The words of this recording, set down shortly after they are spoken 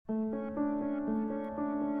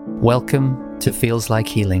Welcome to Feels Like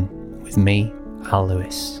Healing with me, Al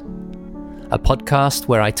Lewis, a podcast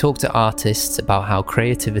where I talk to artists about how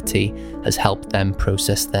creativity has helped them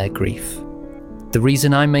process their grief. The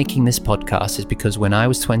reason I'm making this podcast is because when I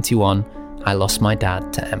was 21, I lost my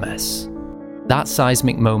dad to MS. That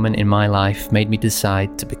seismic moment in my life made me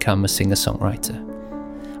decide to become a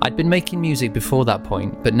singer-songwriter. I'd been making music before that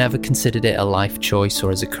point, but never considered it a life choice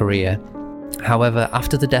or as a career. However,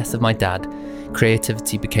 after the death of my dad,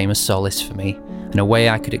 creativity became a solace for me and a way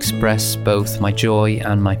I could express both my joy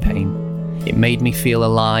and my pain. It made me feel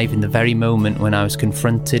alive in the very moment when I was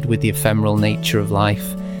confronted with the ephemeral nature of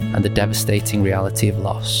life and the devastating reality of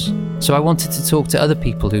loss. So I wanted to talk to other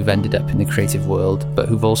people who've ended up in the creative world, but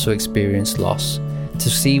who've also experienced loss, to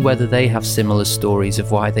see whether they have similar stories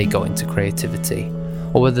of why they got into creativity,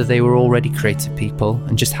 or whether they were already creative people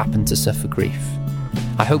and just happened to suffer grief.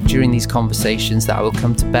 I hope during these conversations that I will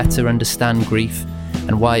come to better understand grief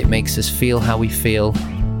and why it makes us feel how we feel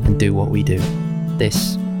and do what we do.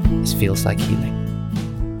 This is Feels Like Healing.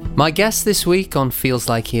 My guest this week on Feels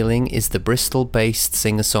Like Healing is the Bristol-based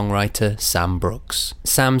singer-songwriter Sam Brookes.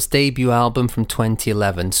 Sam's debut album from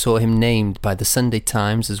 2011 saw him named by the Sunday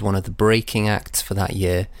Times as one of the breaking acts for that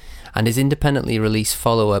year, and his independently released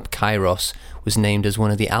follow-up Kairos was named as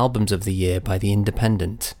one of the albums of the year by The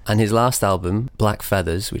Independent. And his last album, Black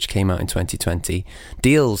Feathers, which came out in 2020,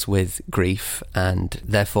 deals with grief, and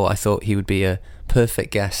therefore I thought he would be a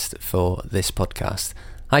perfect guest for this podcast.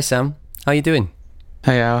 Hi Sam, how are you doing?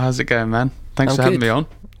 Hey Al, how's it going, man? Thanks for having me on.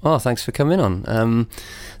 Oh, thanks for coming on.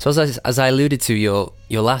 So as I alluded to, your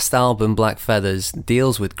last album, Black Feathers,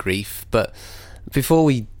 deals with grief, but before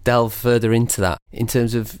we delve further into that, in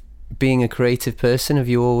terms of being a creative person, have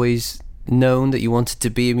you always known that you wanted to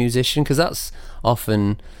be a musician? Because that's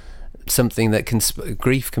often something that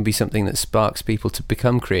grief can be something that sparks people to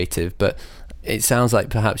become creative, but it sounds like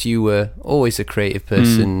perhaps you were always a creative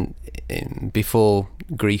person before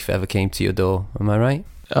grief ever came to your door. Am I right?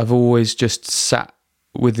 I've always just sat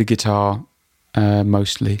with the guitar,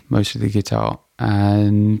 mostly the guitar,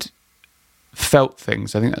 and felt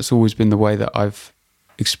things. I think that's always been the way that I've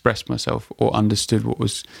expressed myself or understood what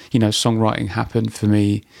was, songwriting happened for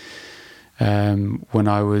me when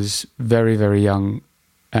I was very, very young,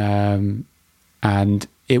 and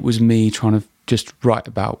it was me trying to just write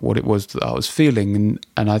about what it was that I was feeling,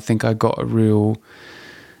 and I think I got a real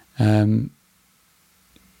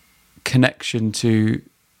connection to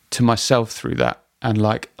myself through that, and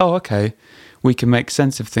like, oh, okay, we can make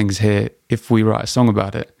sense of things here if we write a song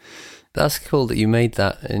about it. That's cool that you made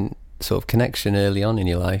that in sort of connection early on in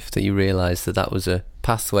your life, that you realised that was a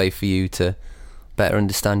pathway for you to better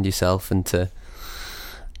understand yourself and to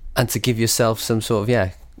give yourself some sort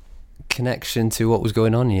of connection to what was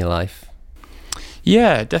going on in your life.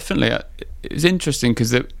 Yeah, definitely. It's interesting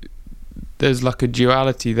because there's like a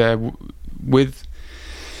duality there with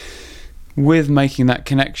making that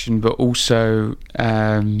connection, but also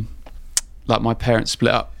like my parents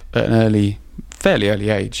split up at an fairly early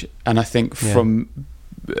age, and I think from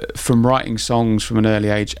writing songs from an early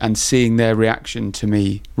age and seeing their reaction to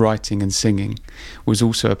me writing and singing was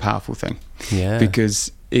also a powerful thing. Yeah.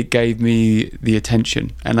 Because it gave me the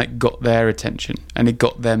attention, and it got their attention, and it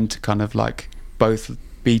got them to kind of like both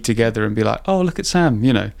be together and be like, oh, look at Sam,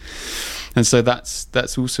 And so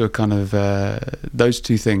that's also a kind of those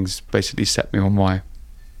two things basically set me on my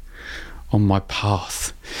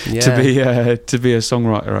path to be a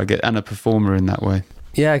songwriter, I get, and a performer in that way.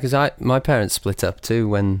 Yeah, because my parents split up too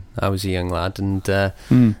when I was a young lad, and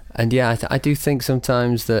I do think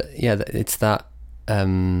sometimes that it's that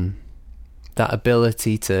that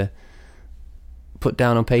ability to put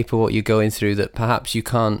down on paper what you're going through that perhaps you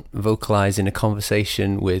can't vocalize in a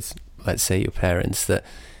conversation with, let's say, your parents, that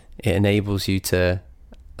it enables you to,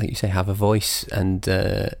 like you say, have a voice and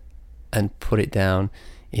put it down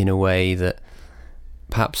in a way that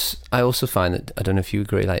perhaps I also find that, I don't know if you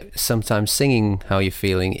agree, like sometimes singing how you're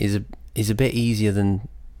feeling is a bit easier than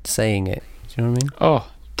saying it. Do you know what I mean?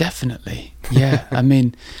 Oh, definitely. Yeah. I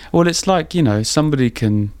mean, well, it's like, somebody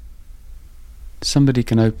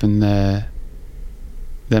can open their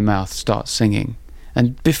mouth, start singing,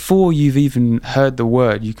 and before you've even heard the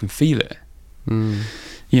word, you can feel it.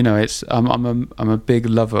 It's I'm a big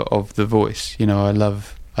lover of the voice. I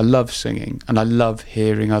love singing, and I love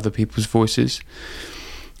hearing other people's voices.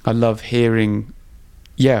 I love hearing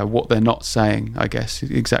what they're not saying, I guess,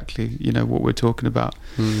 exactly, what we're talking about.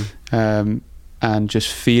 And just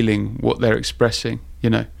feeling what they're expressing,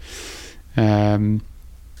 I'm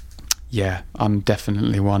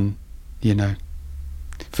definitely one,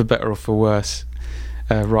 for better or for worse.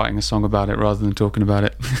 writing a song about it rather than talking about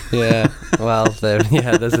it. Yeah, well,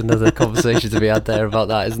 there's another conversation to be had there about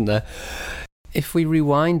that, isn't there? If we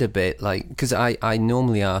rewind a bit, like, because I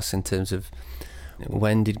normally ask in terms of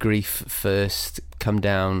when did grief first come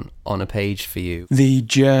down on a page for you? The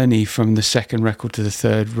journey from the second record to the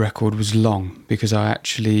third record was long, because I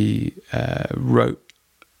actually wrote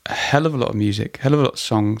a hell of a lot of music, hell of a lot of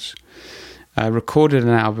songs. I recorded an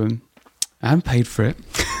album and paid for it.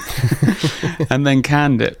 And then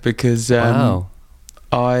canned it because Wow.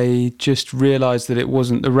 I just realised that it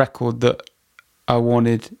wasn't the record that I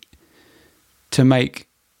wanted to make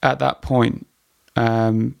at that point.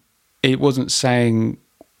 It wasn't saying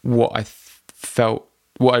what I felt,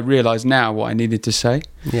 what I realise now, what I needed to say.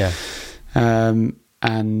 Yeah.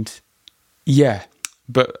 And yeah,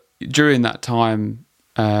 but during that time,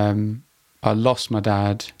 I lost my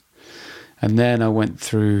dad, and then I went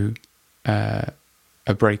through a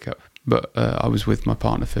breakup, but I was with my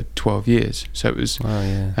partner for 12 years, so it was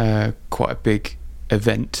quite a big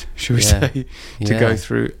event, should we say, to go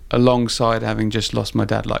through, alongside having just lost my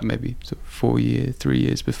dad, like maybe sort of 3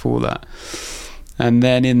 years before that. And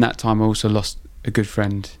then in that time I also lost a good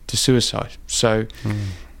friend to suicide. So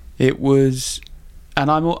it was, and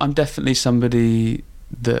I'm definitely somebody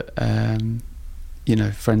that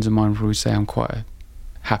friends of mine would always say I'm quite a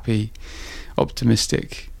happy,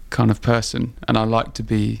 optimistic kind of person, and I like to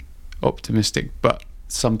be optimistic, but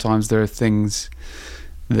sometimes there are things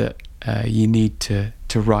that you need to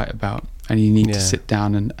write about, and you need to sit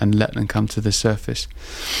down and let them come to the surface.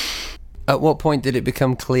 At what point did it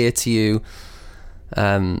become clear to you,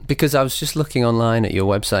 because I was just looking online at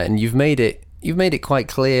your website, and you've made it quite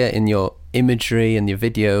clear in your imagery and your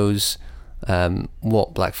videos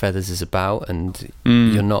what Black Feathers is about, and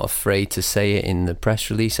you're not afraid to say it in the press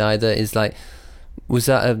release either. Was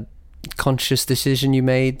that a conscious decision you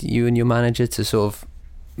made, you and your manager, to sort of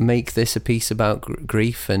make this a piece about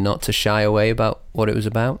grief and not to shy away about what it was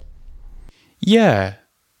about? Yeah,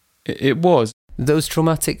 it was. Those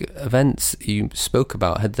traumatic events you spoke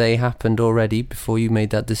about, had they happened already before you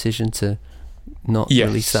made that decision to not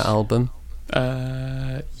release that album?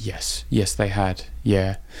 Yes, they had.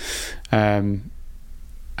 Yeah, and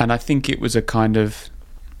I think it was a kind of.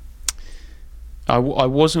 I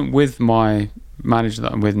wasn't with my manager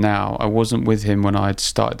that I'm with now. I wasn't with him when I'd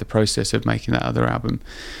started the process of making that other album,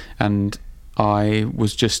 and I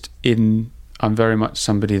was just in. I'm very much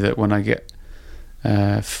somebody that when I get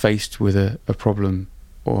faced with a problem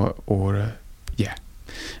or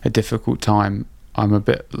a difficult time, I'm a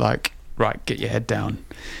bit like, right, get your head down,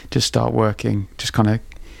 just start working, just kind of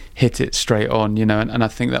hit it straight on, and I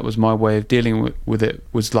think that was my way of dealing with it,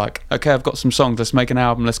 was like, okay, I've got some songs, let's make an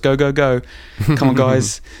album, let's go come on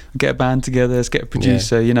guys, get a band together, let's get a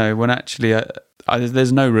producer, when actually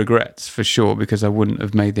there's no regrets for sure, because I wouldn't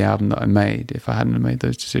have made the album that I made if I hadn't have made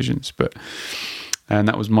those decisions, and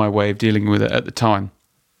that was my way of dealing with it at the time.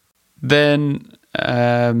 Then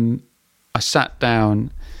I sat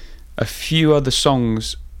down, a few other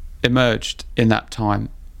songs emerged in that time.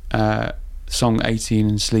 Song 18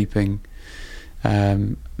 and Sleeping,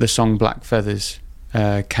 the song Black Feathers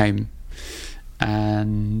came,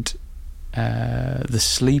 and The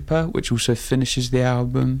Sleeper, which also finishes the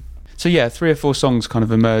album. So 3 or 4 songs kind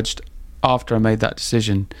of emerged after I made that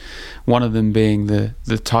decision, one of them being the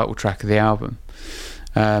title track of the album.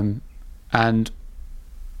 And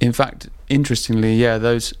in fact, interestingly,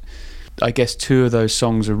 those, I guess 2 of those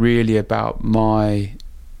songs are really about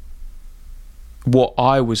what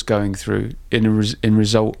I was going through in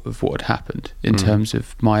result of what had happened, in terms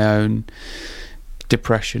of my own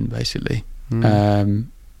depression, basically.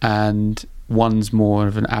 And one's more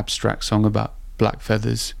of an abstract song about black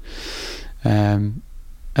feathers, and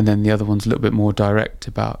then the other one's a little bit more direct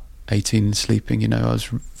about 18 and sleeping. I was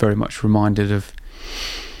very much reminded of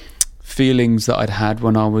feelings that I'd had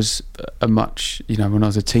when I was when I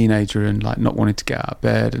was a teenager, and like not wanting to get out of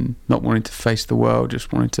bed and not wanting to face the world,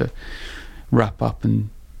 just wanting to wrap up and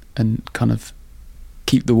kind of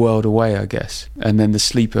keep the world away, I guess. And then The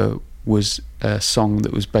Sleeper was a song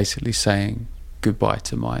that was basically saying goodbye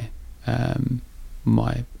to my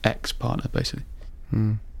my ex-partner, basically.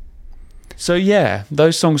 So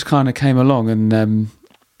those songs kind of came along, and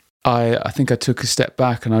I think I took a step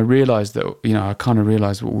back, and I realised that I kind of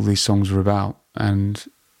realised what all these songs were about, and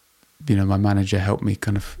my manager helped me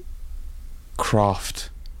kind of craft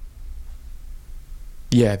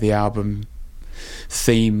the album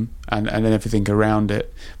theme and everything around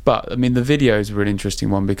it. But I mean, the videos were an interesting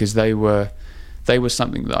one, because they were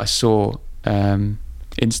something that I saw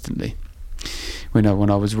instantly when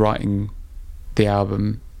I was writing the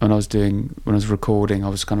album. when I was recording, I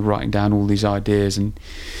was kind of writing down all these ideas, and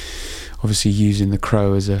obviously using the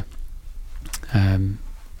crow as a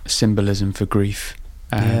symbolism for grief.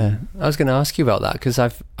 I was going to ask you about that, because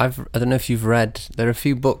I don't know if you've read, there are a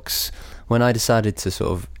few books when I decided to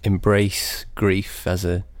sort of embrace grief as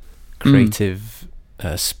a creative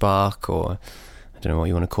spark, or I don't know what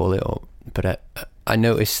you want to call it, but I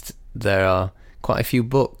noticed there are quite a few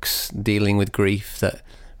books dealing with grief that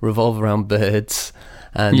revolve around birds,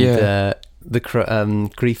 and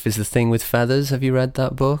Grief is the Thing with Feathers. Have you read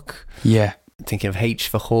that book? Yeah. Thinking of H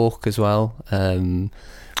for Hawk as well,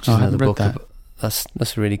 which is another book. That's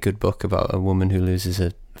a really good book about a woman who loses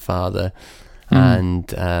her father.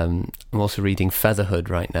 And I'm also reading Featherhood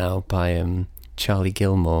right now by Charlie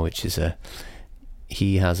Gilmore, which is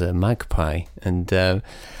he has a magpie, and and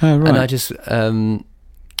I just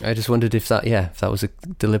wondered if that was a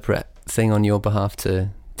deliberate thing on your behalf to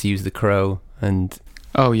use the crow, and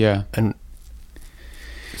and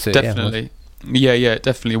so definitely it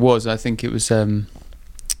definitely was. I think it was do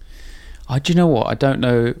you know what, I don't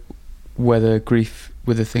know whether Grief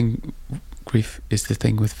is the Thing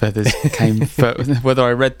with Feathers came first, whether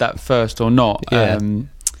I read that first or not,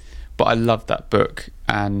 but I loved that book,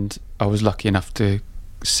 and I was lucky enough to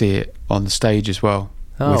see it on the stage as well,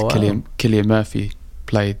 with Cillian Murphy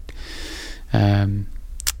played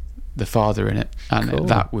the father in it, and cool.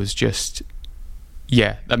 That was just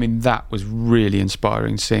that was really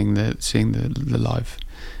inspiring, seeing the live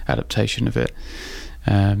adaptation of it.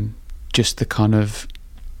 Just the kind of,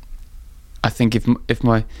 I think if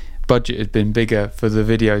my budget had been bigger for the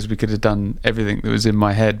videos, we could have done everything that was in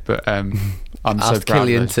my head, but I'm so proud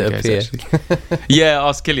Cillian of those to appear. Yeah,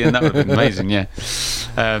 ask Cillian, that would have been amazing.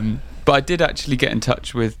 But I did actually get in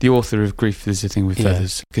touch with the author of Grief is the Thing with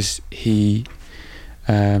Feathers, because he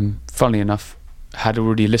funnily enough had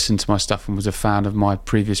already listened to my stuff and was a fan of my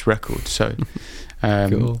previous record, so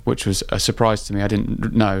cool. Which was a surprise to me. I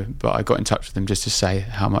didn't know, but I got in touch with him just to say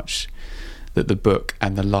how much that the book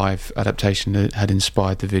and the live adaptation had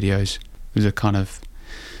inspired the videos. It was a kind of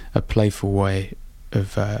a playful way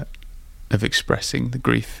of expressing the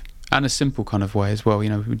grief, and a simple kind of way as well. We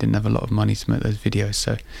didn't have a lot of money to make those videos,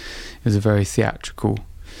 so it was a very theatrical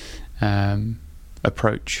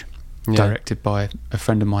approach, directed by a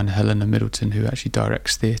friend of mine, Helena Middleton, who actually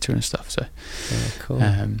directs theatre and stuff. So cool.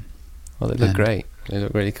 Well, they look great. They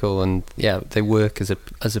look really cool, and they work as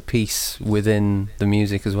a piece within the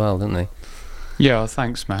music as well, don't they? Yeah, well,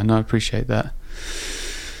 thanks, man. I appreciate that.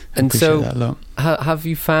 And so, that a lot. Have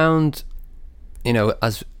you found,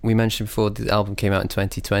 as we mentioned before, the album came out in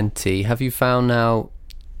 2020. Have you found now,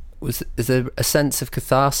 is there a sense of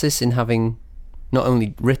catharsis in having not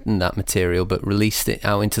only written that material but released it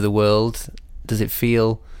out into the world? Does it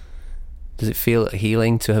feel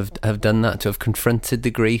healing to have done that, to have confronted the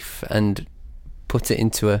grief and put it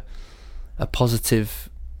into a positive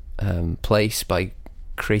place by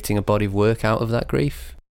creating a body of work out of that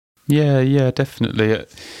grief? Yeah, definitely.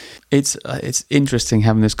 It's interesting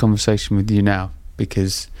having this conversation with you now,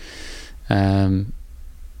 because when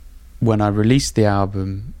I released the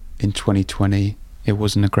album in 2020, it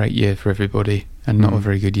wasn't a great year for everybody, and not a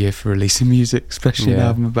very good year for releasing music, especially an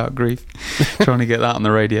album about grief. Trying to get that on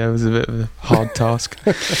the radio was a bit of a hard task.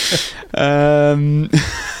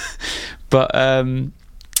 But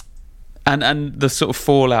and the sort of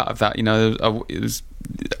fallout of that,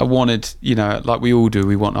 I wanted, like we all do,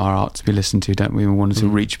 we want our art to be listened to, don't we? We wanted to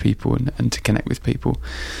reach people and to connect with people.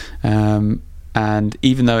 And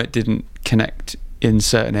even though it didn't connect in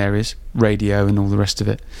certain areas, radio and all the rest of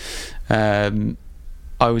it,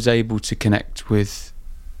 I was able to connect with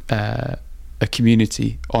a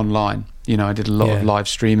community online. I did a lot of live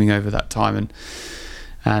streaming over that time,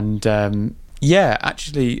 and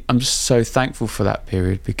actually I'm just so thankful for that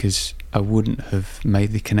period, because I wouldn't have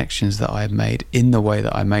made the connections that I had made in the way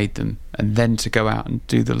that I made them. And then to go out and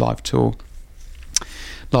do the live tour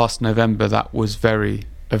last November, that was a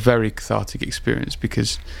very cathartic experience,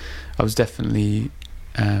 because I was definitely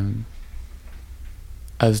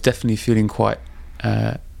feeling quite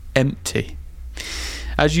empty,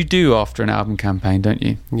 as you do after an album campaign, don't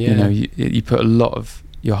you? You put a lot of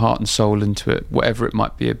your heart and soul into it, whatever it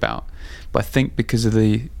might be about. But I think because of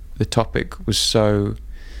the topic was so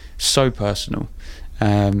personal,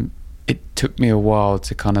 it took me a while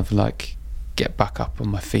to kind of like get back up on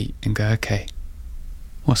my feet and go, okay,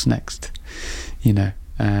 what's next?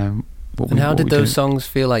 And how did those songs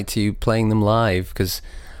feel like to you, playing them live? Because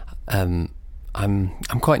I'm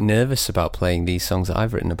quite nervous about playing these songs that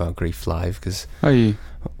I've written about grief live. Because, are you?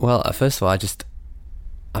 Well, first of all,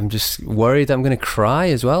 I'm just worried I'm going to cry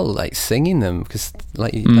as well, like singing them, because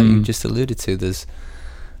like you just alluded to, there's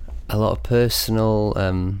a lot of personal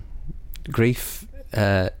grief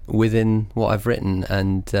within what I've written,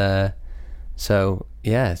 and so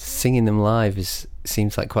yeah, singing them live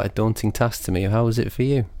seems like quite a daunting task to me. How was it for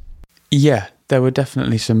you? Yeah, there were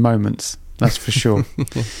definitely some moments, that's for sure.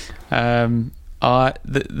 The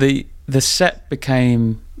set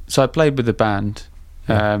became, so I played with the band,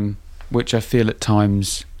 which I feel at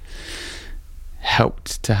times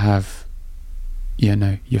helped to have,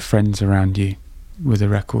 your friends around you with a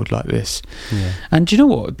record like this. Yeah. And do you know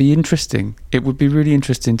what would be interesting? It would be really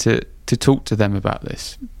interesting to talk to them about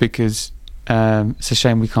this, because it's a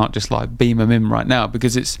shame we can't just like beam them in right now,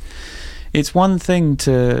 because it's one thing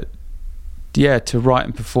to write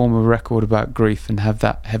and perform a record about grief and have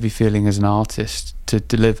that heavy feeling as an artist to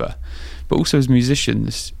deliver, but also as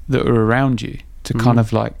musicians that are around you to kind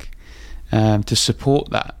of like to support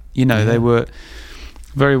that. They were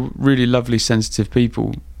really lovely, sensitive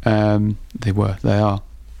people. They are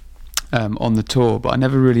on the tour, but I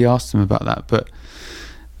never really asked them about that. But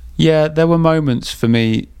yeah, there were moments for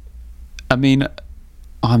me. I mean,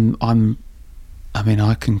 I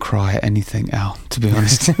can cry at anything, Al, to be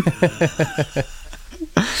honest.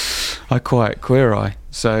 I quite queer eye,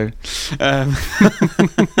 so hey,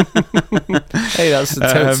 that's the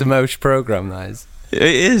Totes Emotion programme, that is. It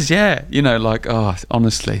is, yeah.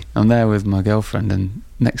 Honestly, I'm there with my girlfriend, and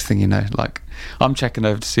next thing you know, like, I'm checking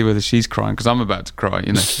over to see whether she's crying because I'm about to cry,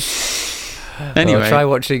 Anyway, well, try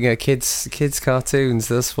watching kids cartoons.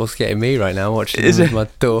 That's what's getting me right now. Watching them with my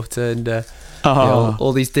daughter and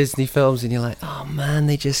all these Disney films, and you're like, oh man,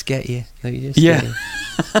 they just get you. Get you.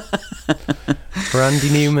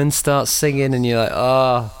 Randy Newman starts singing, and you're like,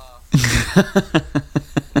 oh.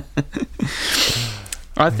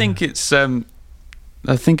 I think it's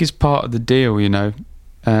part of the deal, I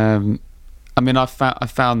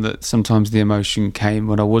found that sometimes the emotion came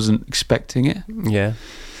when I wasn't expecting it. Yeah.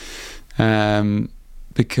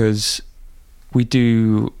 Because we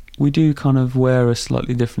do kind of wear a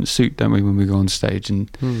slightly different suit, don't we, when we go on stage,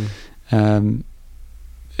 and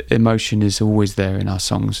emotion is always there in our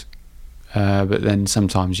songs, but then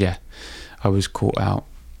sometimes I was caught out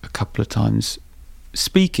a couple of times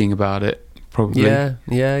speaking about it, probably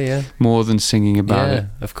more than singing about it,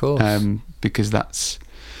 of course, because that's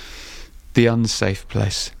the unsafe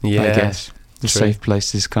place. I guess the true. safe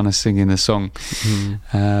place is kind of singing a song.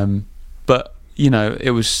 But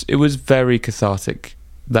it was very cathartic,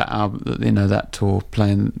 that album, that tour,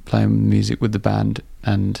 playing music with the band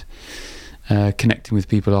and connecting with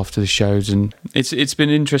people after the shows, and it's been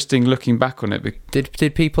interesting looking back on it.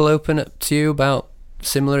 Did people open up to you about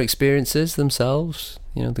similar experiences themselves?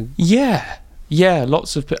 Lots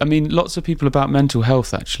of people about mental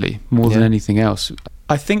health, actually, more than anything else.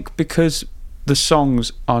 I think because the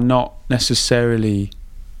songs are not necessarily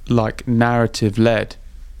like narrative led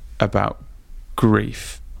about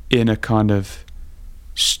grief in a kind of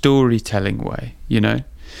storytelling way,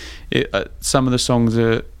 some of the songs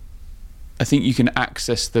are, I think you can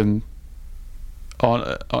access them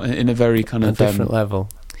on in a very kind of different level.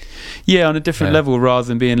 On a different level, rather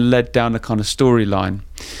than being led down a kind of storyline.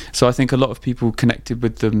 So I think a lot of people connected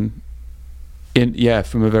with them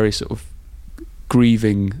from a very sort of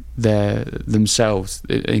grieving themselves,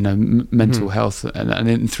 mental health,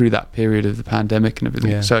 and through that period of the pandemic and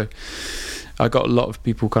everything. Yeah. So I got a lot of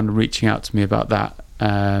people kind of reaching out to me about that,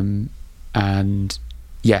 and a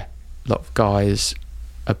lot of guys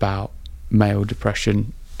about male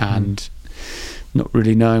depression and not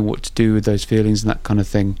really knowing what to do with those feelings and that kind of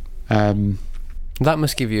thing. That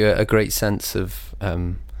must give you a great sense of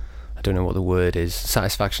I don't know what the word is.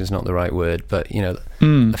 Satisfaction is not the right word, but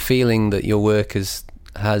a feeling that your work has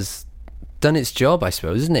done its job, I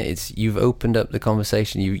suppose, isn't it? You've opened up the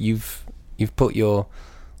conversation. You've put your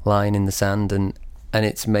line in the sand, and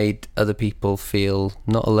it's made other people feel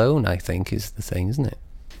not alone, I think, is the thing, isn't it?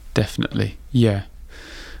 Definitely, yeah.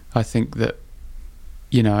 I think that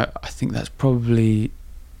I think that's probably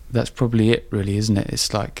it, really, isn't it?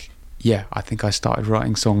 It's like, I think I started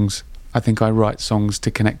writing songs. I think I write songs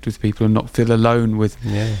to connect with people and not feel alone with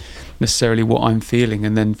necessarily what I'm feeling,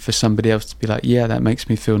 and then for somebody else to be like, that makes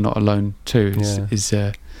me feel not alone too, is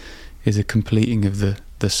a completing of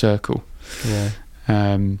the circle.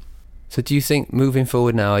 So do you think moving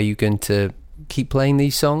forward now, are you going to keep playing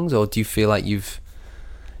these songs, or do you feel like is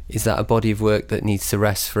that a body of work that needs to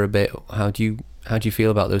rest for a bit? How do you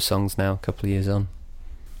feel about those songs now, a couple of years on?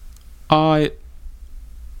 I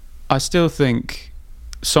still think,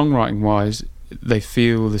 songwriting wise, they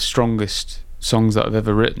feel the strongest songs that I've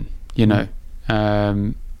ever written,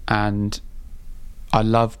 and I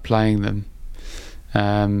love playing them,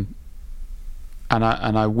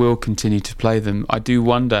 I will continue to play them. I do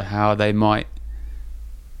wonder how they might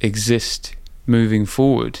exist moving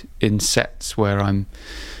forward in sets where I'm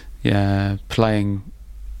playing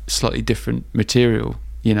slightly different material,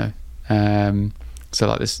 you know. So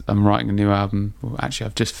like this, I'm writing a new album. Well, actually,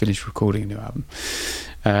 I've just finished recording a new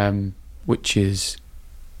album, which is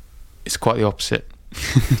quite the opposite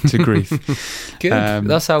to Grief. Good.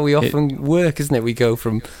 That's how we often work, isn't it? We go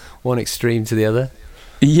from one extreme to the other.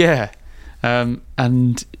 Yeah.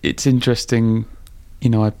 And it's interesting, you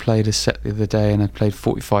know, I played a set the other day and I played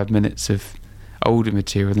 45 minutes of older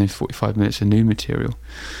material and then 45 minutes of new material,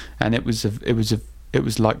 and it was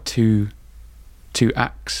like two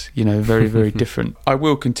acts, you know, very, very different. I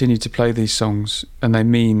will continue to play these songs, and they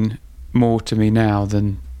mean more to me now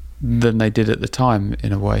than they did at the time,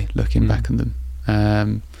 in a way, looking back on them,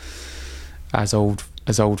 as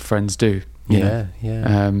old friends do. You know?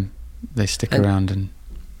 They stick around and.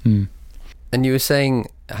 And you were saying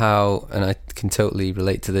how, and I can totally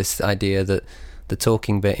relate to this idea, that the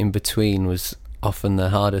talking bit in between was often the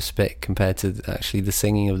hardest bit compared to actually the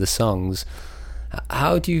singing of the songs.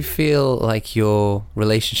 How do you feel like your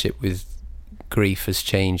relationship with grief has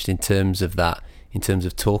changed in terms of that, in terms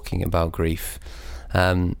of talking about grief?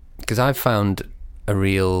 Because I've found a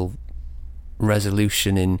real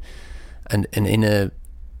resolution in a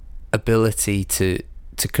ability to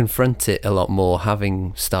confront it a lot more,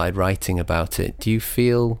 having started writing about it. Do you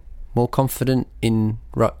feel more confident in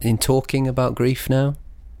talking about grief now?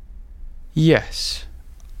 Yes.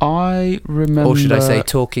 I remember... Or should I say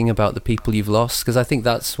talking about the people you've lost? Because I think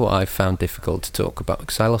that's what I found difficult to talk about,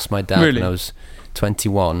 because I lost my dad when I was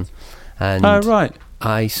 21, and right.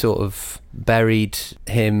 I sort of buried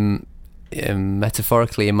him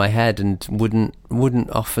metaphorically in my head and wouldn't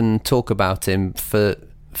often talk about him for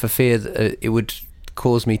fear that it would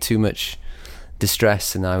cause me too much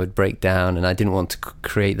distress and I would break down, and I didn't want to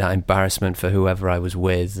create that embarrassment for whoever I was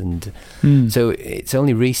with, and so it's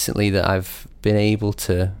only recently that I've been able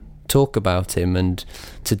to talk about him, and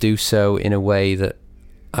to do so in a way that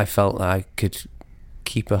I felt I could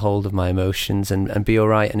keep a hold of my emotions and be all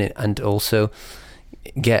right, and also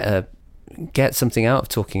get something out of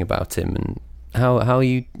talking about him. And how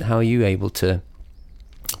are you able to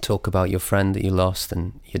talk about your friend that you lost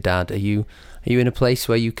and your dad? Are you in a place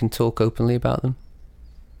where you can talk openly about them?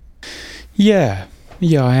 Yeah,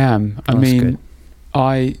 I am. I mean,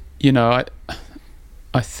 good.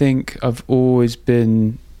 I think I've always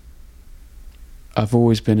been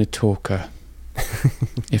a talker,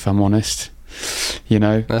 if I'm honest. You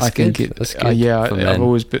know, that's I think good. That's good. I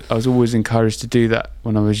was always encouraged to do that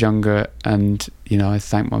when I was younger, and you know, I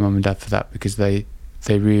thank my mum and dad for that, because they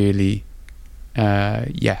really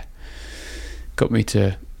got me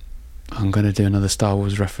to. I'm going to do another Star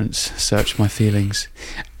Wars reference. Search my feelings.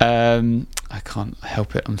 I can't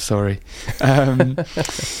help it. I'm sorry.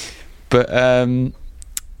 But and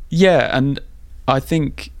I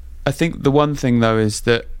think the one thing though is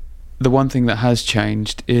that the one thing that has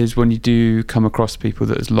changed is when you do come across people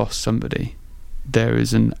that has lost somebody, there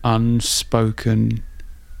is an unspoken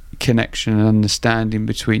connection and understanding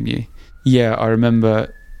between you. Yeah, I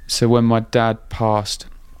remember. So when my dad passed,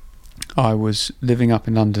 I was living up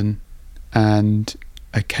in London, and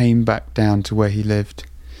I came back down to where he lived,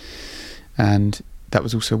 and that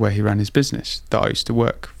was also where he ran his business that I used to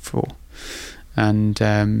work for. And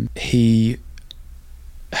he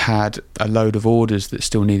had a load of orders that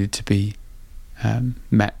still needed to be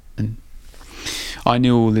met, and I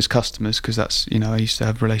knew all his customers because that's, you know, I used to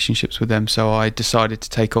have relationships with them. So I decided to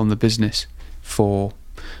take on the business for,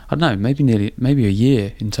 I don't know, maybe a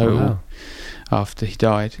year in total. After he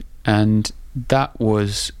died, and that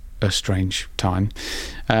was a strange time.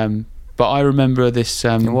 But I remember this.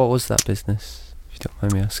 And what was that business, if you don't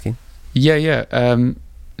mind me asking? Yeah.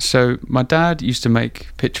 So my dad used to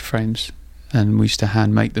make picture frames, and we used to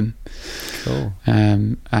hand make them. Cool.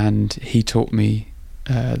 And he taught me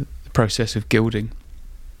the process of gilding.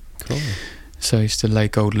 Cool. So I used to lay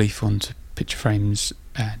gold leaf onto picture frames,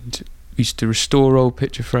 and we used to restore old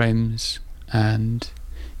picture frames. And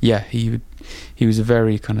yeah, he was a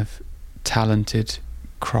very kind of talented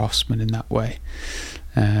craftsman in that way.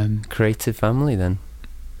 Creative family then.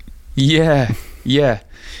 Yeah,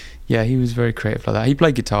 he was very creative like that. He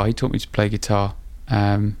played guitar. He taught me to play guitar,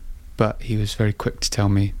 but he was very quick to tell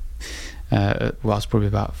me, I was probably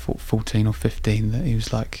about 14 or 15, that he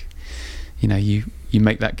was like, you know, you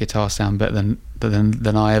make that guitar sound better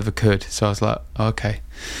than I ever could. So I was like, okay,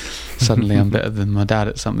 suddenly I'm better than my dad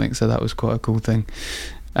at something. So that was quite a cool thing.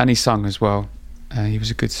 And he sung as well. He was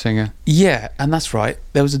a good singer. Yeah, and that's right.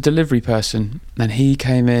 There was a delivery person, and he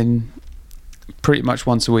came in pretty much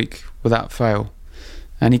once a week without fail.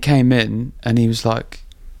 And he came in and he was like,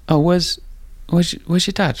 "Oh, where's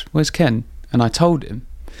your dad? Where's Ken?" And I told him.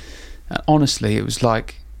 And honestly, it was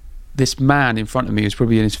like this man in front of me, who was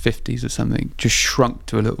probably in his 50s or something, just shrunk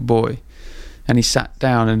to a little boy. And he sat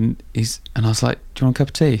down and I was like, "Do you want a cup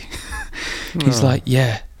of tea?" He's like,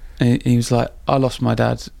 "Yeah." And he was like, "I lost my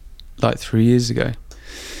dad like 3 years ago."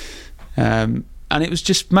 And it was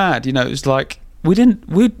just mad, you know. It was like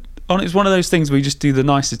it's one of those things where you just do the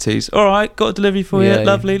niceties. "All right, got a delivery for you.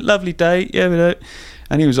 Lovely day. Yeah, we know."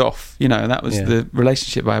 And he was off, you know, and that was the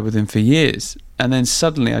relationship I had with him for years. And then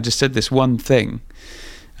suddenly I just said this one thing,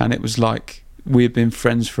 and it was like we had been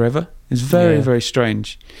friends forever. It's very, very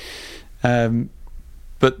strange. But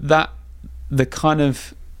the kind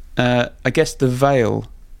of, I guess the veil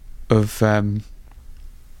of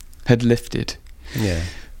had lifted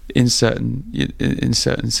in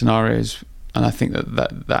certain scenarios. And I think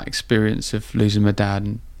that experience of losing my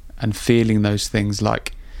dad and feeling those things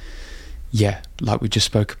like we just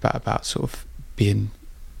spoke about sort of being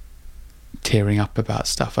tearing up about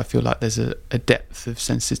stuff. I feel like there's a depth of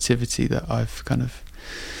sensitivity that I've kind of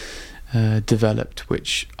developed,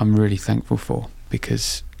 which I'm really thankful for,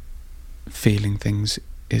 because feeling things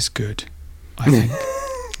is good, I think.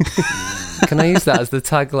 Can I use that as the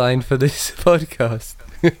tagline for this podcast?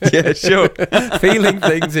 Yeah, sure. Feeling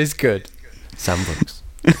things is good. Sam Brookes.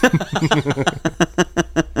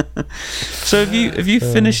 So have you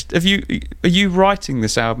finished? Are you writing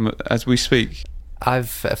this album as we speak? I've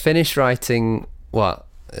finished writing what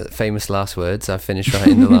famous last words. I've finished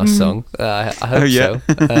writing the last song. I hope so.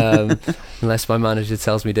 Unless my manager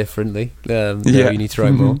tells me differently. No, you need to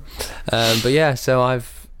write more. But yeah, so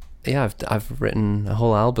I've written a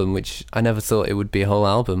whole album, which I never thought it would be a whole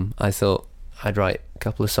album. I thought I'd write a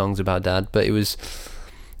couple of songs about Dad, but it was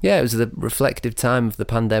the reflective time of the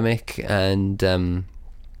pandemic, and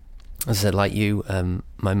as I said, like you,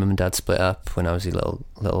 my mum and dad split up when I was a little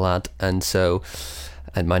lad, and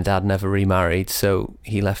my dad never remarried, so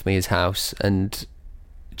he left me his house, and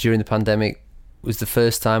during the pandemic was the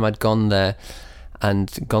first time I'd gone there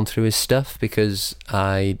and gone through his stuff, because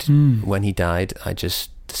when he died, I just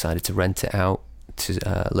decided to rent it out to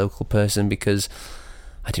a local person, because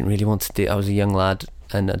I didn't really want to do. I was a young lad,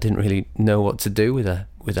 and I didn't really know what to do with a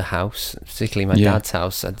house, particularly my dad's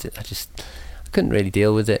house. I couldn't really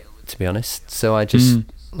deal with it, to be honest. So I just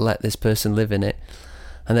let this person live in it.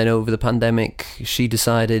 And then over the pandemic, she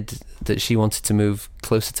decided that she wanted to move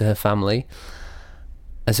closer to her family.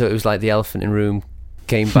 And so it was like the elephant in the room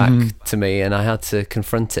came back to me, and I had to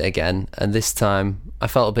confront it again. And this time I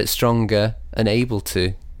felt a bit stronger and able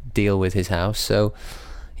to deal with his house. So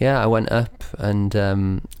yeah, I went up, and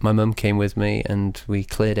my mum came with me, and we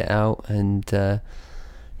cleared it out. And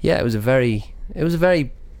it was a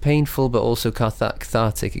very painful but also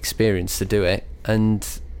cathartic experience to do it. And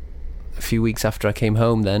a few weeks after I came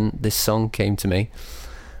home, then this song came to me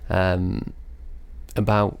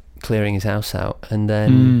about clearing his house out, and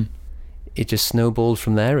then it just snowballed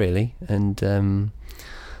from there, really. And then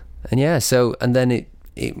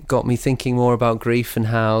it got me thinking more about grief, and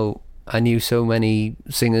how I knew so many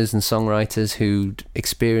singers and songwriters who'd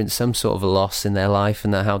experienced some sort of a loss in their life,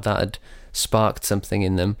 and how that had sparked something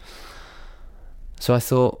in them. So I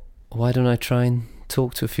thought, why don't I try and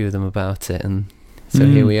talk to a few of them about it? And so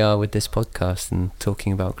here we are with this podcast, and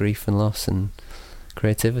talking about grief and loss and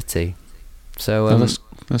creativity. So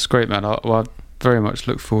that's great, man. I very much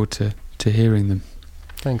look forward to hearing them.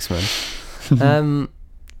 Thanks, man.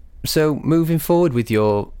 So moving forward with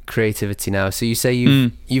your creativity now, so you say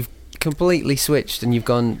you've completely switched, and you've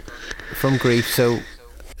gone from grief. So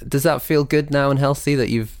does that feel good now and healthy, that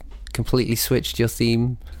you've completely switched your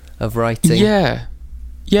theme of writing? Yeah,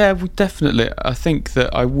 well, definitely. I think that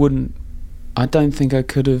I don't think I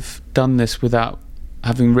could have done this without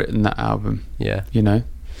having written that album. Yeah. You know?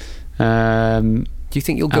 Do you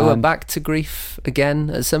think you'll go back to grief again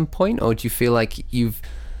at some point, or do you feel like you've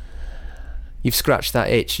scratched that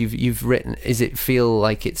itch? You've written. Is it feel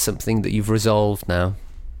like it's something that you've resolved now?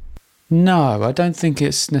 No, I don't think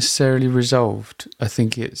it's necessarily resolved. I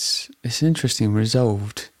think it's interesting.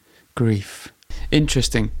 Resolved grief.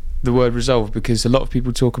 Interesting, the word resolved, because a lot of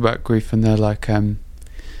people talk about grief and they're like,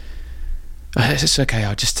 it's okay.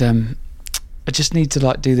 I just need to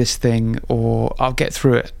like do this thing, or I'll get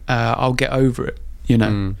through it. I'll get over it. You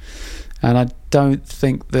know. And I don't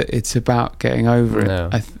think that it's about getting over it. No.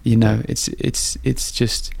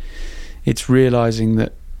 It's realising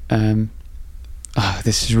that.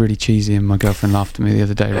 This is really cheesy, and my girlfriend laughed at me the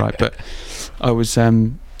other day, right? But I was.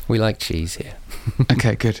 We like cheese here.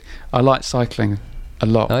 Okay, good. I like cycling a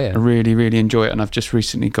lot. Oh, yeah. I really, really enjoy it, and I've just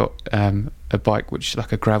recently got a bike, which is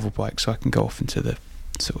like a gravel bike, so I can go off into the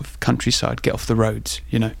sort of countryside, get off the roads,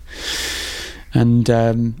 you know. And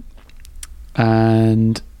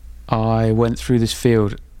I went through this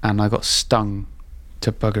field and I got stung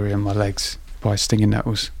to buggery on my legs by stinging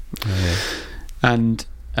nettles. And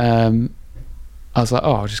I was like,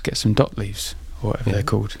 I'll just get some dot leaves or whatever they're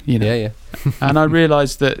called, you know. And I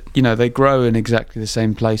realised that, you know, they grow in exactly the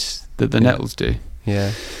same place that the nettles do.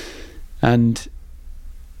 And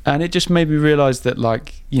it just made me realise that,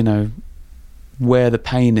 like, you know, where the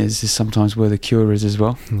pain is sometimes where the cure is as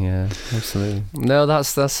well. Yeah, absolutely. No,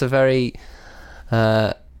 that's a very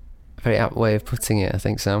very apt way of putting it, I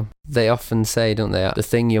think, Sam. They often say, don't they, the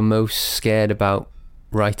thing you're most scared about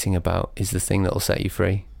writing about is the thing that'll set you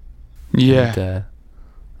free. Yeah. And,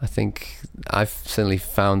 I think I've certainly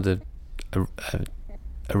found a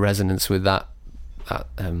resonance with that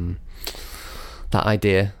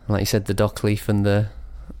idea. Like you said, the dock leaf and the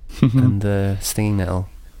and the stinging nettle.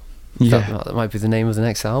 Yeah, that might be the name of the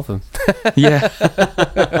next album. Yeah.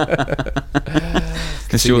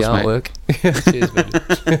 It's yours, the artwork. Cheers,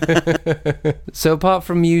 baby. So apart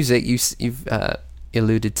from music, you've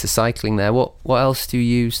alluded to cycling there. What else do you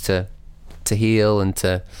use to heal and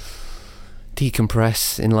to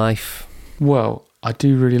decompress in life? Well, I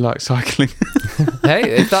do really like cycling.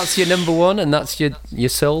 Hey, if that's your number one and that's your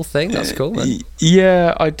sole thing, that's cool, man.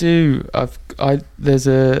 Yeah, I do. There's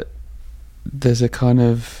a kind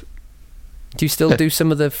of... Do you still do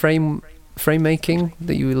some of the frame making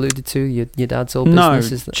that you alluded to? Your dad's old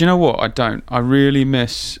business? No, do you know what? I don't. I really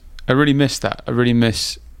miss that. I really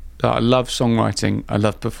miss that. I love songwriting. I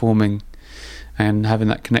love performing and having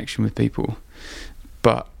that connection with people.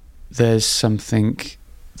 But there's something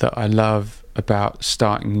that I love about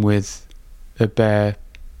starting with a bare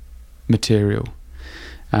material,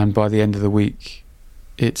 and by the end of the week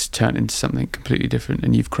it's turned into something completely different,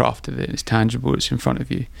 and you've crafted it, it's tangible, it's in front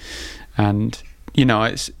of you. And you know,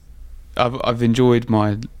 I've enjoyed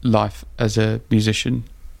my life as a musician,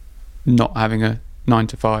 not having a 9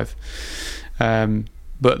 to 5,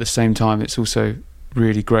 but at the same time it's also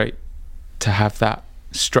really great to have that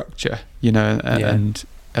structure, you know. And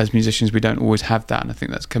as musicians we don't always have that, and I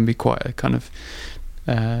think that can be quite a kind of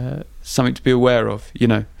something to be aware of, you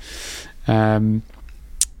know.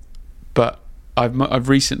 But I've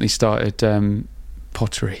recently started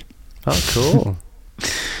pottery. Oh, cool.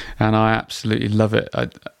 And I absolutely love it. I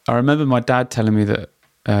remember my dad telling me that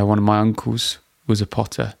one of my uncles was a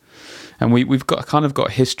potter, and we've got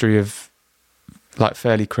a history of like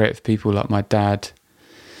fairly creative people. Like my dad,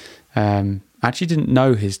 I actually didn't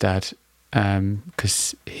know his dad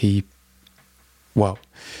because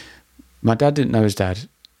my dad didn't know his dad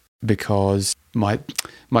because my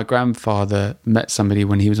grandfather met somebody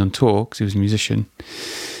when he was on tour because he was a musician,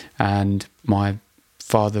 and my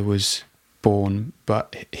father was born,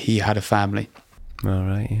 but he had a family. All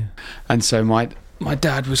right, yeah. And so my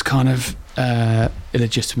dad was kind of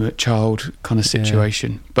illegitimate child kind of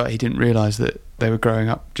situation, but he didn't realise that they were growing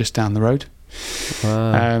up just down the road.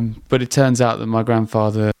 Wow. But it turns out that my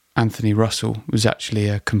grandfather, Anthony Russell, was actually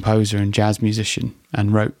a composer and jazz musician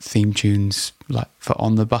and wrote theme tunes like for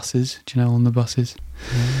On the Buses. Do you know On the Buses?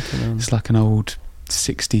 Yeah, I don't know. It's like an old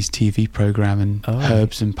 60s TV programme, and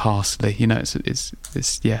Herbs and Parsley, you know,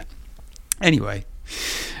 it's yeah. Anyway,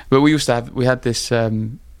 but we had this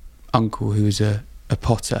uncle who was a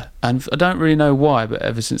potter, and I don't really know why, but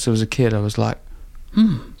ever since I was a kid I was like,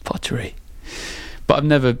 pottery. But I've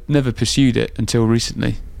never pursued it until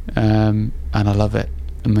recently, and I love it.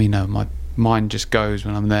 And you know, my mind just goes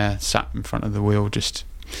when I'm there, sat in front of the wheel, just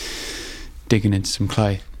digging into some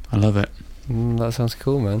clay. I love it. That sounds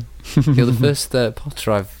cool, man. You're the first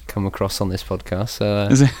potter I've come across on this podcast, so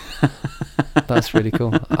that's really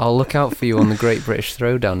cool. I'll look out for you on the Great British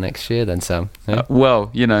Throwdown next year then, Sam. Yeah? Well,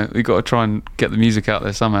 you know, we've got to try and get the music out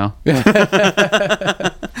there somehow.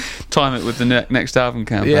 Time it with the next album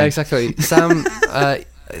campaign. Yeah, exactly. Sam,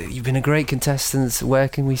 you've been a great contestant. Where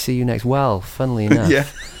can we see you next? Well, funnily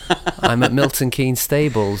enough, I'm at Milton Keynes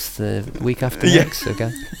Stables the week after next,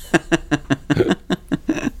 okay?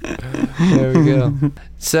 There we go.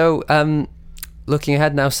 So, looking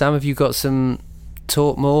ahead now, Sam, have you got some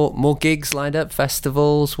more gigs lined up?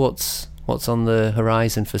 Festivals? What's on the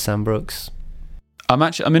horizon for Sam Brookes? I'm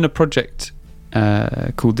in a project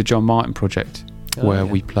called the John Martin Project, where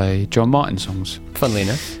we play John Martin songs. Funnily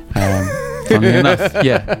enough,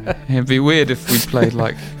 yeah. It'd be weird if we played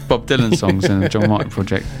like Bob Dylan songs in the John Martin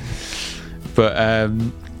Project. But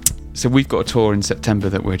so we've got a tour in September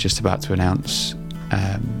that we're just about to announce.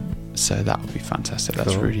 So that would be fantastic.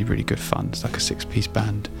 That's really, really good fun. It's like a 6-piece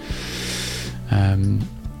band.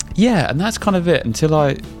 Yeah, and that's kind of it until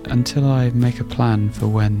I make a plan for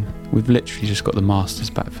when. We've literally just got the masters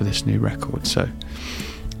back for this new record, so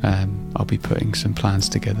I'll be putting some plans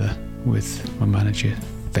together with my manager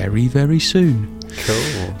very, very soon.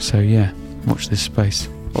 Cool. So yeah, watch this space.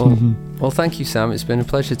 Well, thank you, Sam. It's been a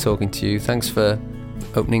pleasure talking to you. Thanks for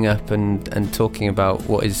opening up and talking about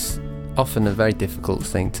what is often a very difficult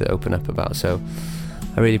thing to open up about. So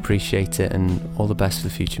I really appreciate it, and all the best for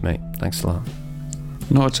the future, mate. Thanks a lot.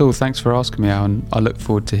 Not at all. Thanks for asking me out, and I look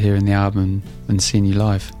forward to hearing the album and seeing you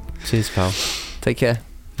live. Cheers, pal. Take care.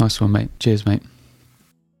 Nice one, mate. Cheers, mate.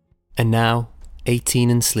 And now, 18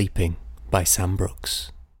 and Sleeping by Sam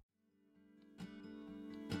Brookes.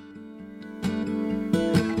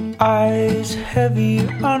 Eyes heavy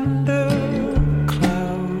under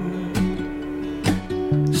cloud,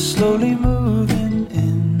 slowly moving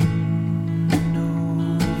in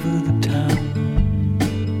over the town.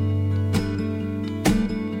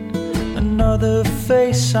 Another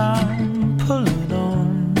face I'm pulling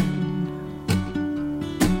on,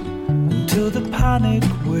 until the panic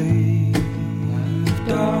wave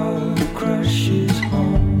dark crashes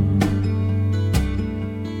home.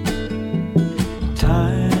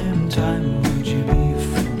 Time, would you be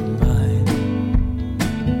from mine?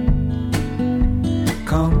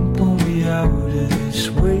 Come pull me out of this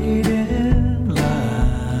waiting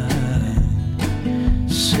line.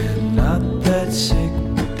 Said not that sick,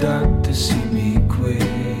 but doctor, see me quick.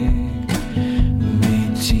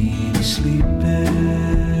 Made tea sleeping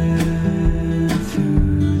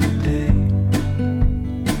through the day.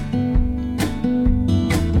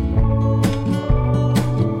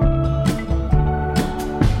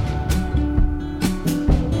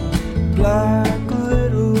 Black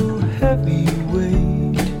little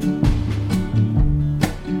heavyweight,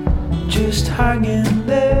 just hanging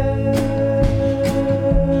there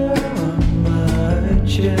on my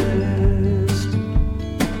chest.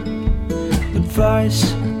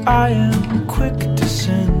 Advice I am quick to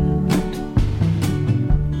send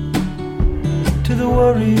to the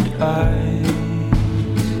worried eyes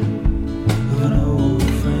of an old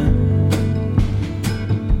friend.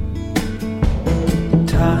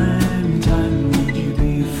 Time, would you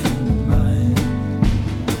be from mine?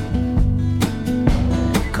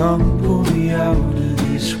 Come pull me out of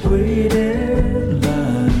this waiting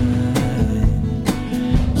line.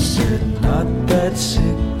 Said not that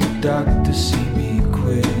sick, doctor, see me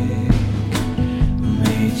quick.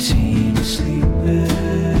 Made tea sleeping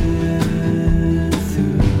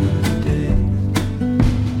through the day.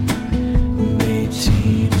 Made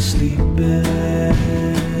tea sleeping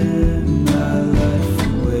my life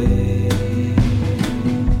away.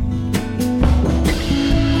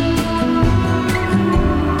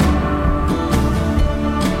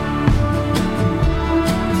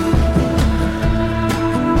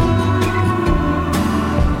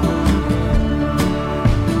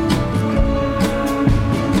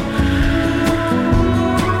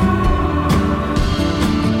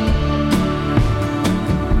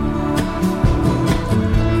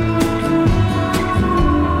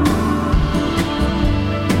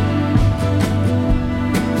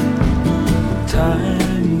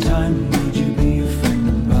 Time, would you be a friend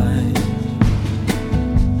of mine?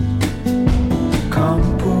 Come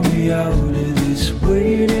pull me out of this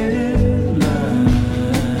waiting line.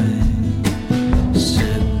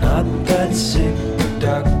 Said not that sick, but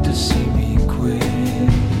doctor, see me quick.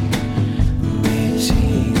 Made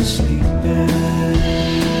tea sleeping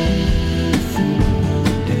through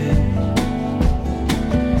the day.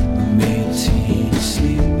 Made tea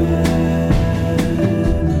sleeping.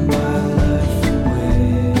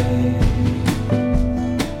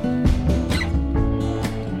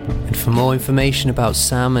 For more information about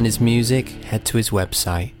Sam and his music, head to his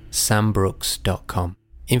website, sambrooks.com.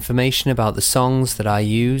 Information about the songs that I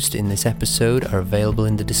used in this episode are available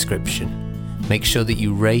in the description. Make sure that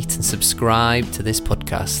you rate and subscribe to this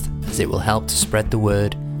podcast, as it will help to spread the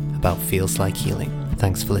word about Feels Like Healing.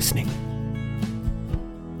 Thanks for listening.